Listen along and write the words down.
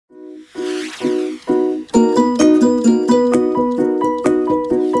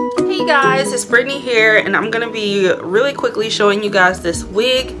guys, it's Brittany here, and I'm going to be really quickly showing you guys this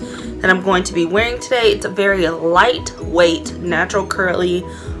wig that I'm going to be wearing today. It's a very lightweight natural curly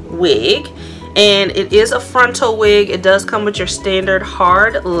wig, and it is a frontal wig. It does come with your standard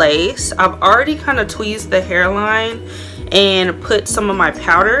hard lace. I've already kind of tweezed the hairline and put some of my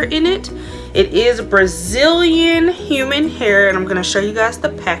powder in it. It is Brazilian human hair, and I'm going to show you guys the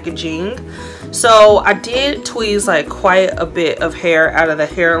packaging. So I did tweeze like quite a bit of hair out of the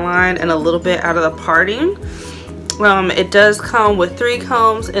hairline and a little bit out of the parting. It does come with 3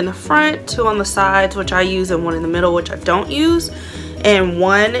 combs in the front, 2 on the sides, which I use, and 1 in the middle, which I don't use, and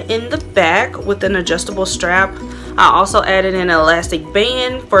 1 in the back with an adjustable strap. I also added an elastic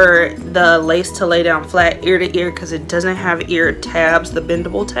band for the lace to lay down flat ear to ear because it doesn't have ear tabs, the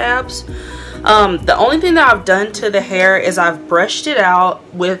bendable tabs. The only thing that I've done to the hair is I've brushed it out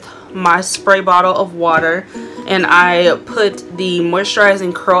with my spray bottle of water, and I put the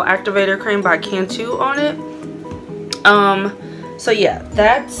moisturizing curl activator cream by Cantu on it. So yeah,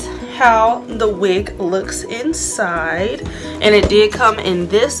 that's how the wig looks inside, and it did come in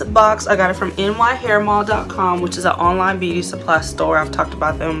this box. I got it from nyhairmall.com, which is an online beauty supply store. I've talked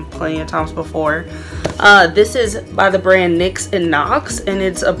about them plenty of times before. This is by the brand nix&nox, and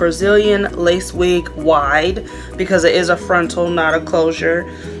it's a Brazilian lace wig wide because it is a frontal, not a closure.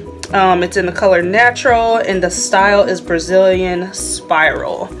 It's in the color natural, and the style is Brazilian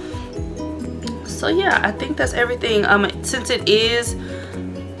spiral. So yeah, I think that's everything. Since it is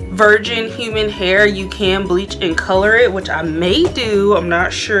virgin human hair, you can bleach and color it, which I may do. I'm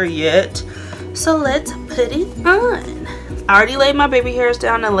not sure yet. So let's put it on. I already laid my baby hairs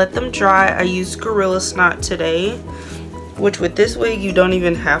down and let them dry. I used Gorilla Snot today, which with this wig you don't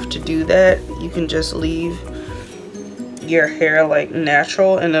even have to do that. You can just leave your hair like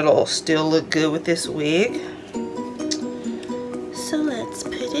natural and it'll still look good with this wig. So let's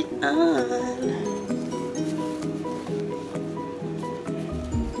put it on.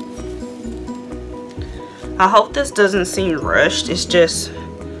 I hope this doesn't seem rushed. It's just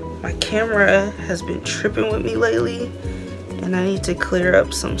my camera has been tripping with me lately, and I need to clear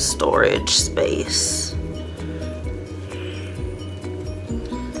up some storage space.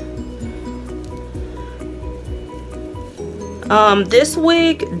 This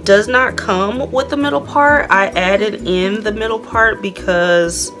wig does not come with the middle part. I added in the middle part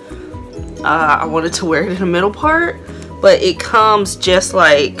because I wanted to wear it in the middle part, but it comes just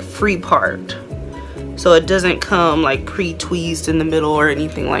like free part. So it doesn't come like pre-tweezed in the middle or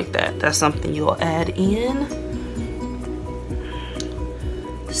anything like that. That's something you'll add in.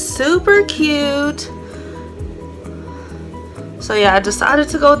 Super cute. So yeah, I decided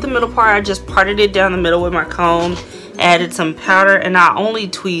to go with the middle part. I just parted it down the middle with my comb, added some powder, and I only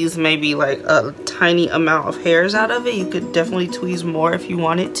tweezed maybe like a tiny amount of hairs out of it. You could definitely tweeze more if you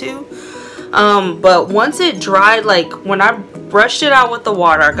wanted to. But once it dried, like when I brushed it out with the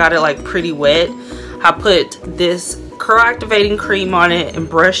water, I got it like pretty wet. I put this curl activating cream on it and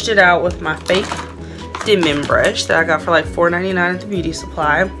brushed it out with my fake Denman brush that I got for like $4.99 at the beauty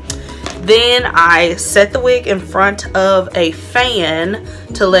supply. Then I set the wig in front of a fan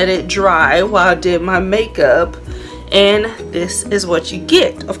to let it dry while I did my makeup, and this is what you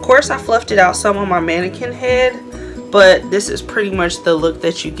get. Of course I fluffed it out some on my mannequin head, but this is pretty much the look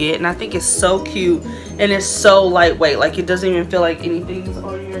that you get, and I think it's so cute and it's so lightweight. Like it doesn't even feel like anything's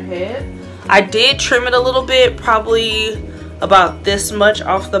on your head. I did trim it a little bit, probably about this much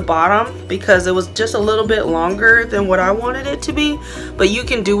off the bottom because it was just a little bit longer than what I wanted it to be, but you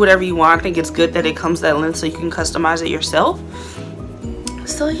can do whatever you want. I think it's good that it comes that length so you can customize it yourself.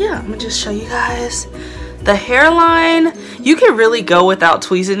 So yeah, I'm gonna just show you guys the hairline. You can really go without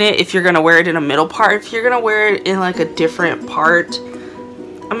tweezing it if you're gonna wear it in a middle part. If you're gonna wear it in like a different part,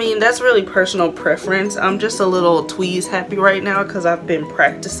 I mean, that's really personal preference. I'm just a little tweeze happy right now because I've been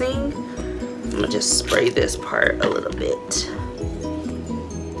practicing. I'm gonna just spray this part a little bit.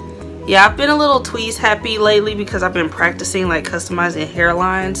 Yeah, I've been a little tweeze happy lately because I've been practicing like customizing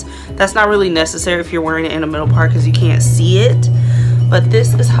hairlines. That's not really necessary if you're wearing it in the middle part because you can't see it. But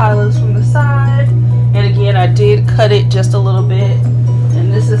this is how it looks from the side. And again, I did cut it just a little bit.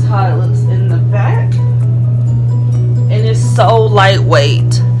 And this is how it looks in the back. And it's so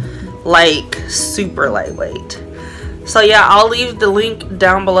lightweight, like super lightweight. So yeah, I'll leave the link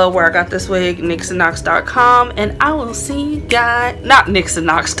down below where I got this wig, nix&nox.com, and I will see you guys, not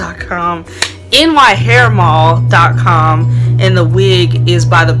nix&nox.com, nyhairmall.com, and the wig is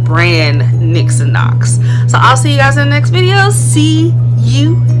by the brand nix&nox. So I'll see you guys in the next video. See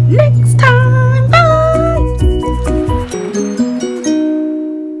you next.